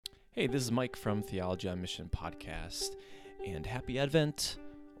Hey, this is Mike from Theology on Mission podcast, and happy Advent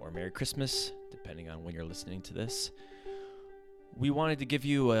or Merry Christmas, depending on when you're listening to this. We wanted to give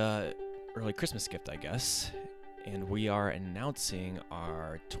you a early Christmas gift, I guess, and we are announcing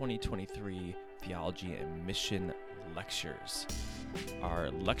our 2023 Theology and Mission lectures. Our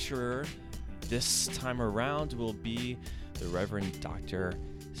lecturer this time around will be the Reverend Dr.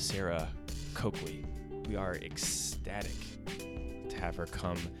 Sarah Coakley. We are ecstatic to have her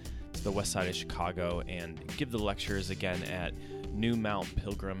come to the west side of Chicago and give the lectures again at New Mount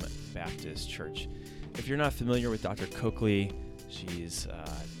Pilgrim Baptist Church. If you're not familiar with Dr. Coakley, she's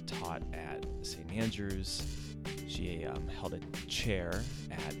taught at St. Andrews. She held a chair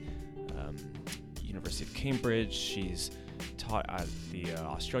at University of Cambridge. She's taught at the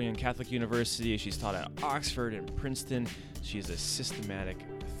Australian Catholic University. She's taught at Oxford and Princeton. She's a systematic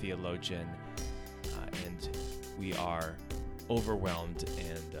theologian, and we are overwhelmed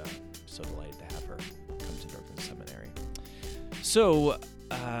and so delighted to have her come to Northern Seminary. So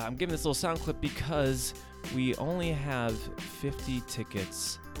I'm giving this little sound clip because we only have 50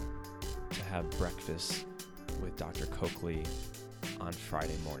 tickets to have breakfast with Dr. Coakley on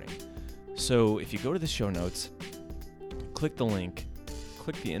Friday morning. So if you go to the show notes, click the link,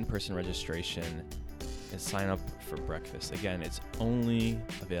 click the in-person registration, and sign up for breakfast. Again, it's only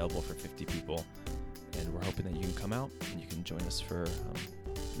available for 50 people, and we're hoping that you can come out and you can join us for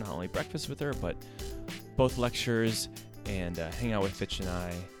not only breakfast with her, but both lectures and hang out with Fitch and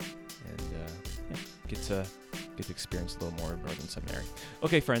I, and get to experience a little more of Northern Seminary.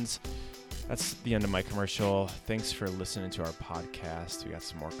 Okay, friends, that's the end of my commercial. Thanks for listening to our podcast. We got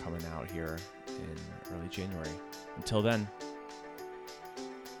some more coming out here in early January. Until then,